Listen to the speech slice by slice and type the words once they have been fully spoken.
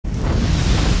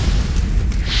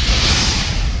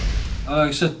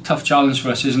It's a tough challenge for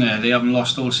us, isn't it? They haven't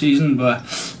lost all season, but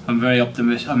I'm a very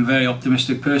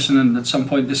optimistic person, and at some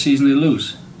point this season they'll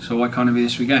lose. So why can't it be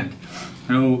this weekend?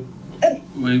 You know,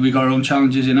 we got our own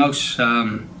challenges in house,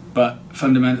 but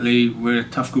fundamentally we're a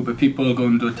tough group of people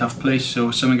going to a tough place, so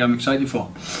it's something I'm excited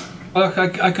for. Look,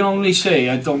 I can only say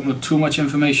I don't know too much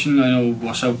information. I know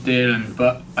what's out there,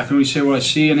 but I can only say what I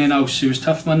see. And in house, it was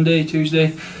tough Monday,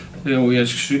 Tuesday. You know, we had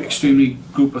an extremely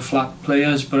group of flat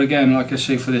players, but again, like I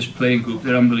say, for this playing group,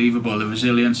 they're unbelievable. The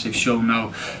resilience they've shown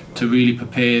now to really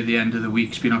prepare the end of the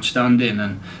week's been outstanding.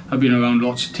 And I've been around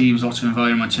lots of teams, lots of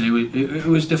environments, and it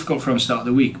was difficult for them to start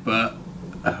the week. But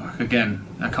again,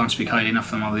 I can't speak highly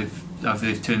enough of them how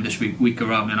they've turned this week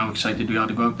around, and how excited we are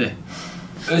to go out there.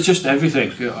 It's just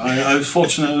everything. I was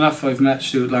fortunate enough, I've met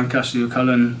Stuart Lancaster, Stuart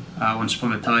Cullen once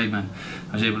upon a time, and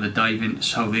I was able to dive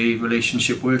into how their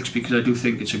relationship works, because I do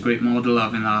think it's a great model,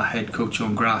 having our head coach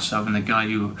on grass, having a guy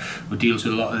who deals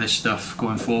with a lot of this stuff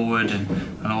going forward,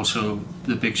 and also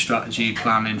the big strategy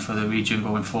planning for the region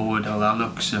going forward, how that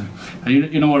looks. And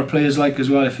you know what a player's like as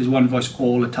well. If there's one voice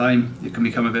all the time, it can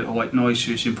become a bit of white noise,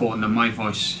 so it's important that my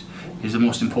voice is the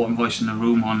most important voice in the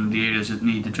room on the areas that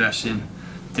need addressing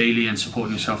daily, and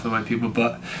supporting yourself with the right people.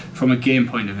 But from a game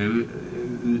point of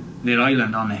view, they're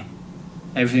island, aren't they?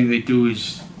 Everything they do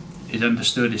is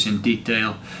understood, it's in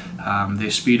detail. Their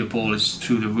speed of ball is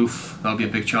through the roof. That'll be a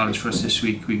big challenge for us this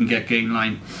week. We can get gain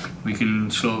line, we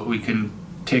can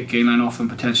take gain line off them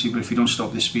potentially, but if we don't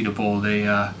stop the speed of ball,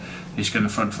 they're just going to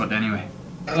front foot anyway.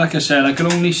 Like I said, I can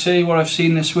only say what I've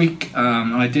seen this week,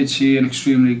 and I did see an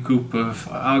extremely group of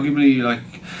arguably like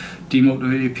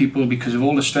demotivated people because of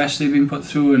all the stress they've been put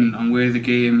through, and where the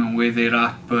game and where they're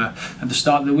at the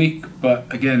start of the week.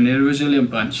 But again, they're a resilient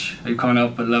bunch. You can't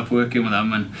help but love working with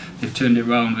them, and they've turned it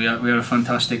around. We had a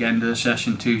fantastic end of the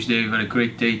session Tuesday. We've had a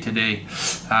great day today,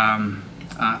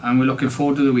 and we're looking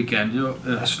forward to the weekend. You know,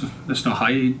 it's not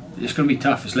high. It's going to be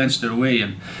tough. It's Leinster away,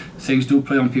 and things do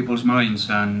play on people's minds,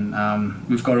 and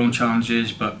we've got our own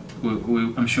challenges, but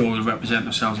I'm sure we'll represent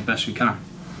ourselves the best we can.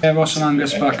 Yeah, Ross and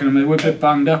Angus back in a minute. We're a bit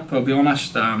banged up, I'll be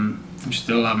honest. We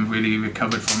still haven't really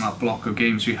recovered from that block of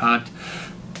games we had.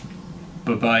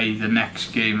 But by the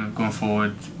next game going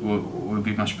forward, we'll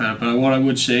be much better. But what I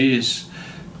would say is,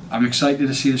 I'm excited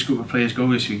to see this group of players go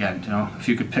this weekend. You know, if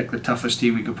you could pick the toughest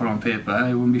team we could put on paper,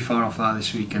 it wouldn't be far off that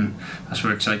this week, and that's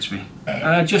what excites me.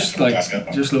 Just loads of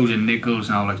niggles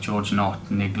now, like George Knott,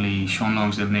 Niggly, Sean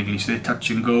Longsdale, Niggly. So they touch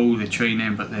and go, they're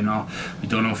training, but they're not. We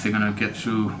don't know if they're going to get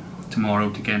through tomorrow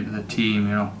to get into the team.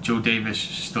 You know, Joe Davis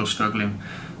is still struggling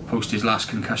post his last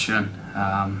concussion.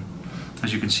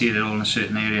 As you can see, they're all in a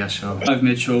certain area, so I've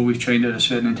made sure we've trained at a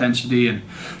certain intensity, and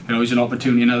you know, it's an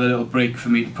opportunity, another little break for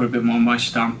me to put a bit more of my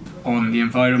stamp on the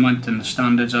environment and the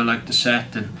standards I like to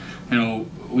set. And you know,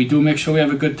 we do make sure we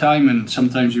have a good time, and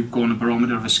sometimes you go on a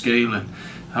barometer of a scale and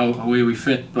where we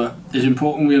fit, but it's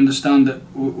important we understand that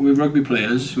we're rugby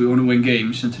players, we want to win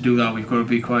games, and to do that we've got to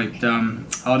be quite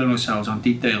hard on ourselves on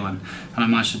detail, and I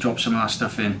managed to drop some of that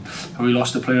stuff in. And we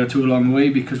lost a player or two along the way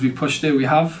because we pushed it, we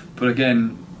have, but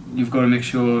again, you've got to make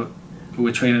sure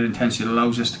we're training at intensity that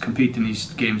allows us to compete in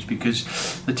these games, because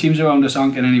the teams around us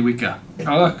aren't getting any weaker.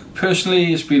 Look,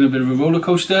 personally, it's been a bit of a roller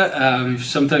coaster.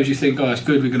 Sometimes you think, oh, it's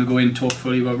good, we're going to go in and talk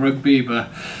fully about rugby, but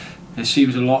it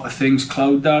seems a lot of things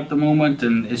cloud that at the moment,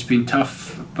 and it's been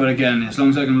tough. But again, as long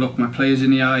as I can look my players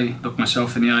in the eye, look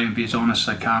myself in the eye, and be as honest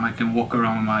as I can walk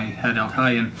around with my head held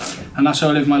high, and that's how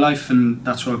I live my life, and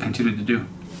that's what I'll continue to do.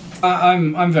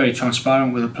 I'm very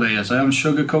transparent with the players. I haven't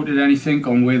sugarcoated anything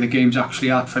on where the game's actually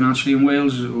at financially in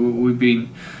Wales. We've been,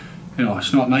 you know,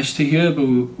 it's not nice to hear, but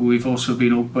we've also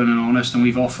been open and honest, and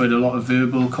we've offered a lot of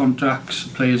verbal contracts.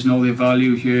 Players know their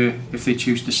value here if they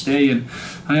choose to stay, and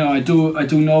you know, I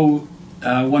do know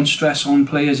one stress on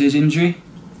players is injury.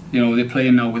 You know, they're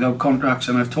playing now without contracts,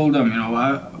 and I've told them, you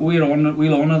know, we'll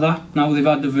honour that. Now they've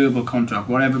had the verbal contract,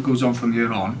 whatever goes on from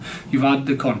here on, you've had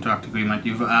the contract agreement,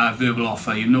 you've had a verbal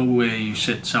offer, you know where you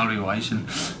sit salary wise, and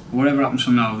whatever happens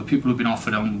from now, the people who've been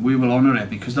offered them, we will honour it,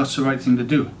 because that's the right thing to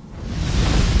do.